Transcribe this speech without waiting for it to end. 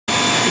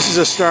This is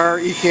a Star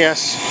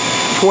ECAS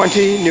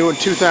 20, new in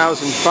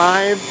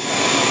 2005.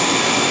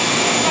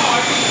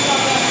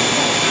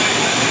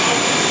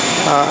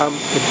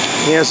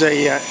 It has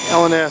a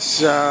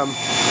L&S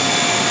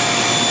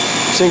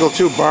single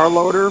tube bar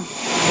loader,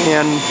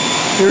 and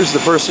here's the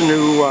person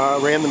who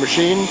ran the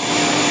machine.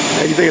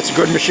 You think it's a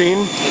good machine?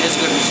 It is a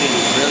good machine,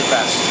 really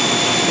fast.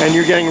 And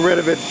you're getting rid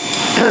of it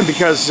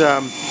because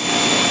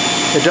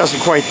it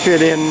doesn't quite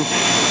fit in.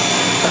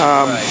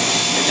 Right.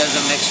 It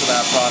doesn't mix with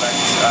our product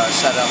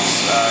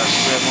setups.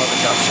 We're more of a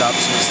job shop,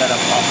 so we set up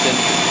often.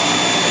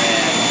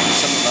 And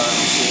some of our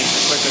machines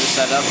are quicker to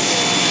set up,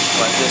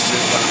 but this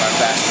is one of our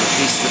faster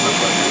pieces of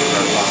equipment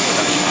for long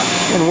production.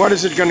 And what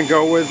is it going to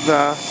go with?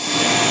 It'll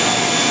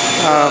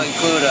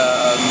include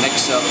a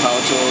mix of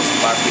power tools,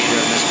 bar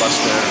feeder, mist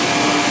buster,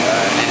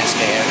 NSK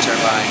air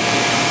turbine,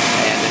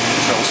 and the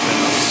control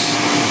spindles.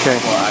 Okay.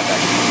 For IVAC.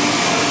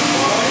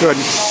 Good.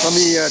 Let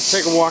me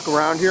take a walk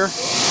around here.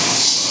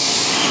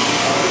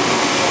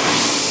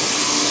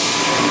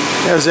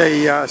 There's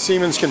a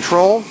Siemens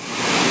control,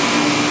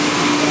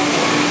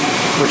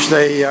 which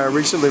they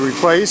recently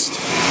replaced.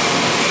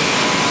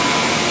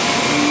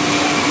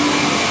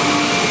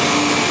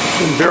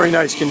 In very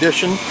nice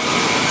condition.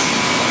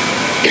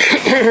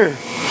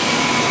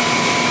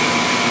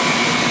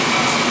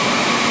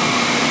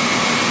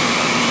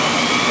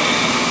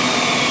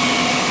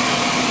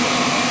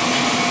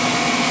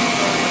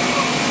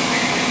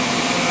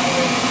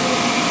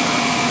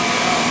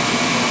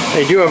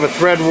 They do have a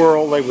thread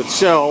whirl they would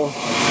sell,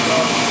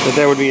 but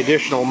that would be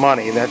additional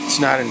money. That's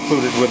not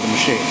included with the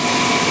machine.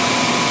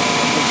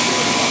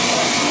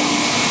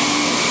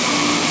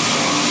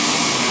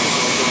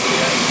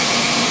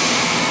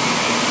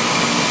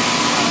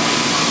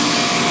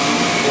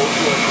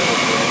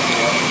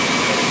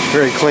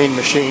 Very clean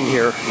machine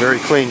here, very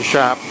clean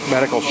shop,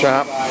 medical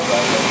shop.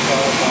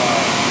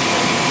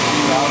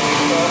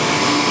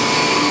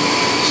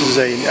 This is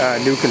a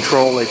new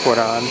control they put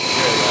on.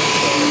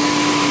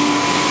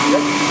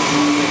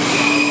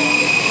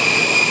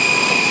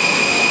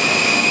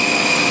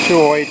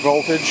 208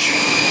 voltage.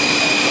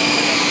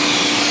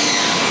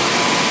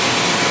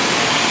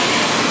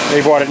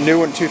 They bought it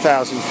new in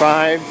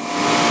 2005.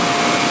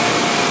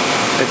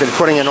 They've been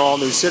putting in all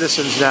new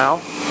Citizens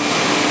now.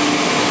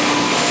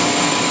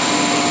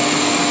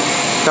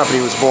 The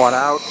company was bought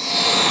out.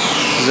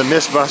 This is a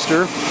mist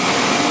buster.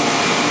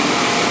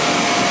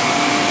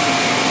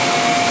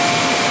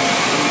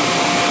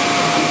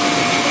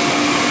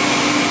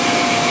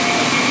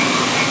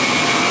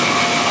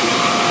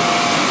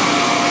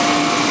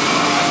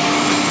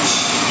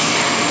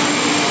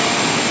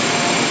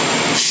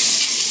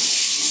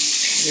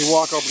 We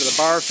walk over to the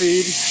bar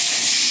feed.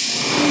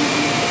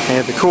 They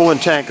have the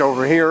coolant tank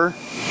over here.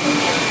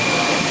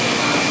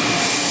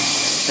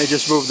 They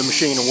just moved the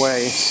machine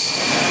away,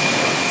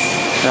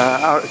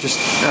 out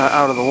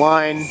of the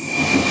line.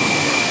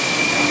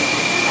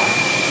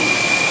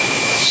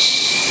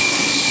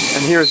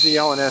 And here's the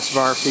L&S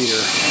bar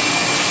feeder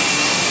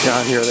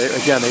down here.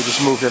 They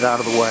just moved it out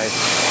of the way.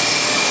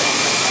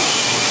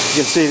 You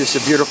can see this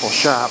is a beautiful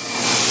shop,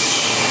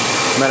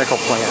 medical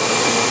plant.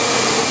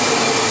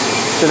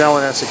 It's an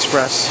L&S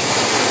Express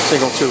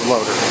single tube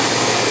loader.